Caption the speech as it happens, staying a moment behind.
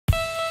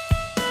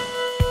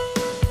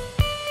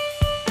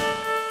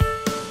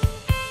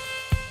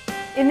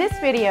In this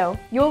video,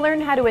 you'll learn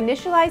how to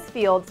initialize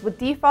fields with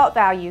default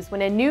values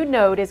when a new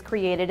node is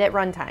created at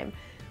runtime.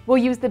 We'll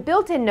use the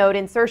built-in node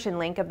insertion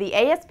link of the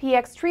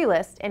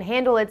ASPxTreeList and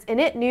handle its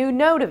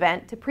InitNewNode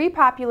event to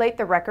pre-populate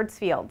the records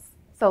fields.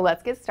 So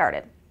let's get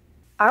started.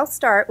 I'll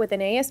start with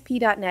an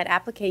ASP.NET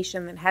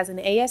application that has an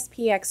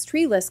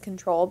ASPxTreeList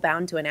control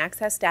bound to an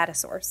access data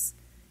source.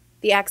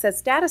 The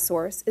access data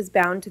source is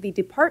bound to the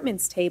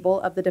departments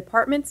table of the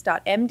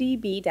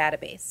departments.mdb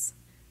database.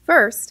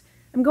 First,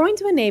 I'm going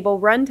to enable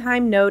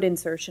runtime node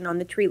insertion on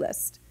the tree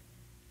list.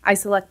 I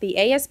select the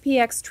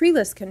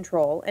ASPxTreeList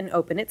control and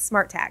open its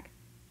smart tag.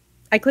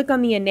 I click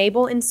on the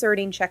Enable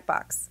Inserting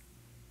checkbox.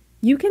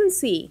 You can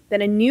see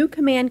that a new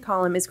command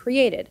column is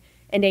created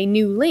and a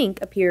new link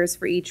appears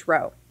for each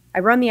row. I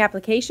run the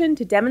application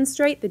to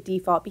demonstrate the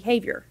default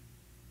behavior.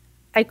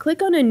 I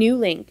click on a new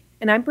link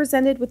and I'm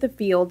presented with the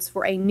fields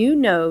for a new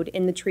node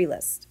in the tree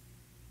list.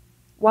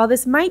 While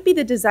this might be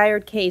the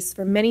desired case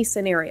for many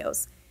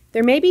scenarios,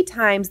 there may be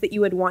times that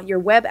you would want your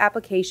web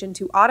application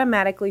to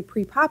automatically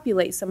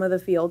pre-populate some of the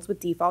fields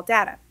with default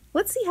data.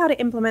 Let's see how to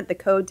implement the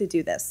code to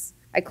do this.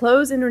 I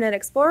close Internet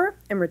Explorer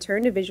and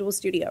return to Visual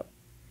Studio.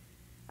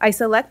 I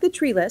select the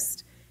tree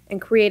list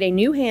and create a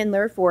new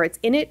handler for its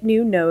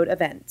InitNewNode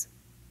event.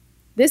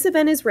 This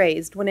event is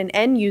raised when an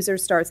end user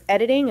starts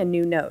editing a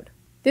new node.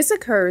 This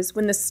occurs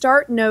when the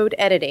start node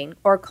editing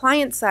or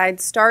client-side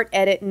start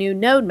edit new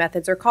node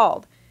methods are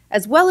called,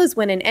 as well as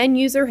when an end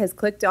user has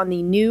clicked on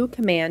the new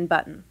command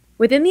button.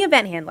 Within the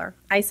event handler,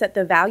 I set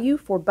the value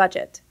for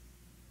budget.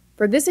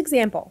 For this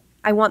example,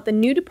 I want the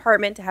new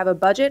department to have a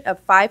budget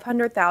of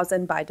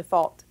 $500,000 by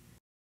default.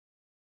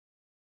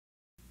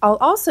 I'll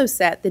also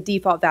set the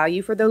default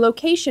value for the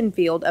location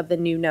field of the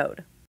new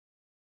node.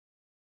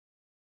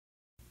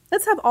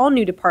 Let's have all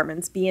new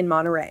departments be in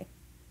Monterey.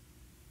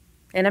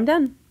 And I'm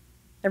done.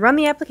 I run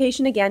the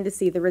application again to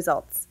see the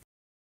results.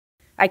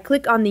 I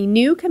click on the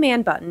New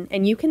Command button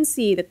and you can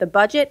see that the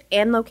budget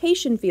and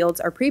location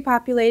fields are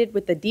pre-populated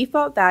with the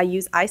default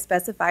values I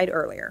specified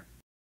earlier.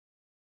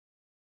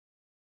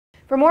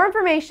 For more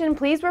information,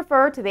 please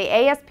refer to the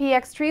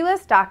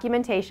ASPxTreeList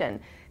documentation.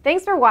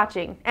 Thanks for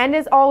watching, and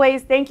as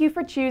always, thank you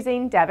for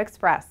choosing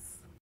DevExpress.